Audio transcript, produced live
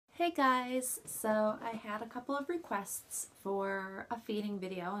Hey guys, so I had a couple of requests for a feeding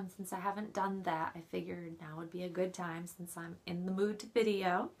video, and since I haven't done that, I figured now would be a good time since I'm in the mood to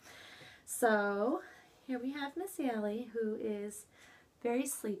video. So here we have Miss Allie, who is very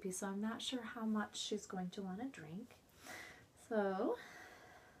sleepy, so I'm not sure how much she's going to want to drink. So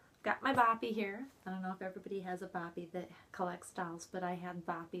got my boppy here. I don't know if everybody has a boppy that collects dolls, but I had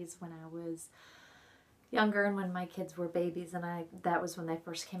boppies when I was younger and when my kids were babies, and that was when they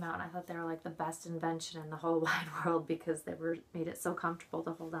first came out, and I thought they were like the best invention in the whole wide world because they made it so comfortable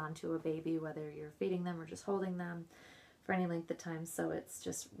to hold on to a baby, whether you're feeding them or just holding them for any length of time. So it's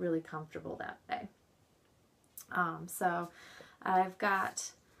just really comfortable that way. So I've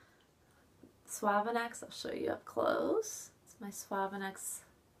got Suavenex. I'll show you up close. It's my Suavenex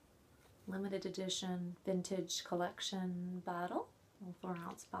limited edition vintage collection bottle, a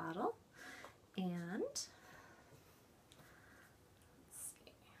 4-ounce bottle. And let's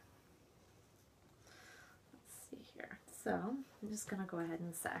see here. So I'm just going to go ahead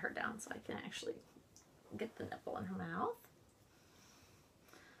and set her down so I can actually get the nipple in her mouth.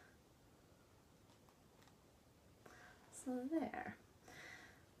 So there.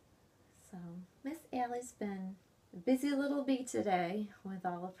 So Miss Allie's been a busy little bee today with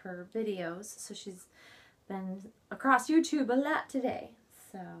all of her videos. So she's been across YouTube a lot today.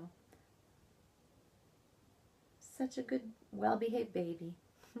 So such a good, well-behaved baby.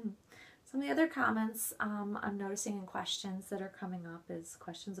 Some of the other comments I'm noticing in questions that are coming up is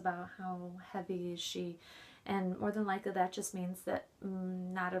questions about how heavy is she, and more than likely that just means that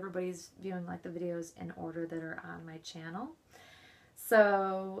not everybody's viewing like the videos in order that are on my channel.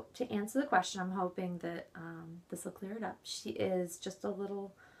 So to answer the question, I'm hoping that this will clear it up. She is just a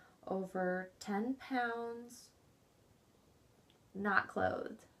little over 10 pounds not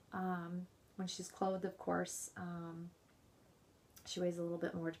clothed. When she's clothed, of course, she weighs a little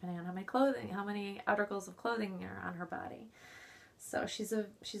bit more depending on how many articles of clothing are on her body. So she's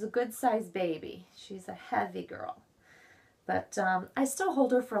a good sized baby. She's a heavy girl, but I still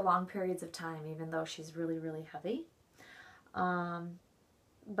hold her for long periods of time, even though she's really, really heavy.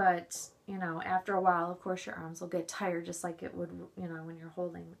 But you know, after a while, of course, your arms will get tired, just like it would, you know, when you're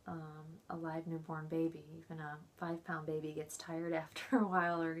holding a live newborn baby. Even a 5-pound baby gets tired after a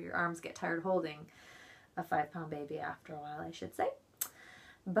while, or your arms get tired holding a 5-pound baby after a while, I should say.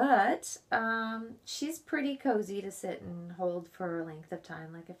 But she's pretty cozy to sit and hold for a length of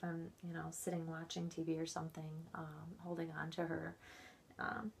time. Like if I'm, you know, sitting watching TV or something, holding on to her,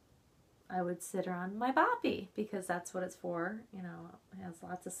 I would sit her on my boppy because that's what it's for. You know, it has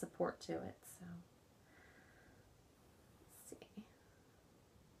lots of support to it. So, let's see.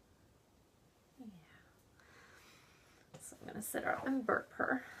 Yeah. So I'm going to sit her up and burp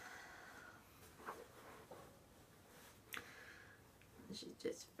her. She's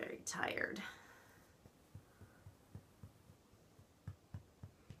just very tired.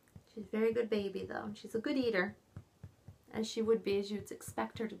 She's a very good baby though. She's a good eater. As she would be, as you'd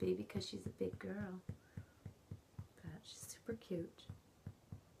expect her to be, because she's a big girl. But she's super cute.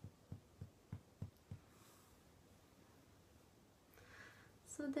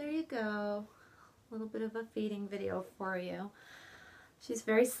 So there you go. A little bit of a feeding video for you. She's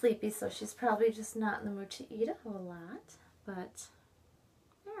very sleepy, so she's probably just not in the mood to eat a whole lot. But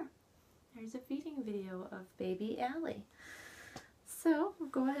there's a feeding video of baby Allie. So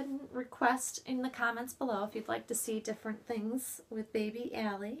go ahead and request in the comments below if you'd like to see different things with baby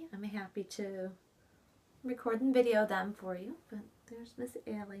Allie. I'm happy to record and video them for you. But there's Miss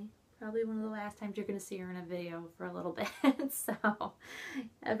Allie. Probably one of the last times you're going to see her in a video for a little bit. So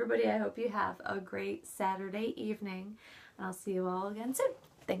everybody, I hope you have a great Saturday evening. And I'll see you all again soon.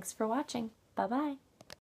 Thanks for watching. Bye-bye.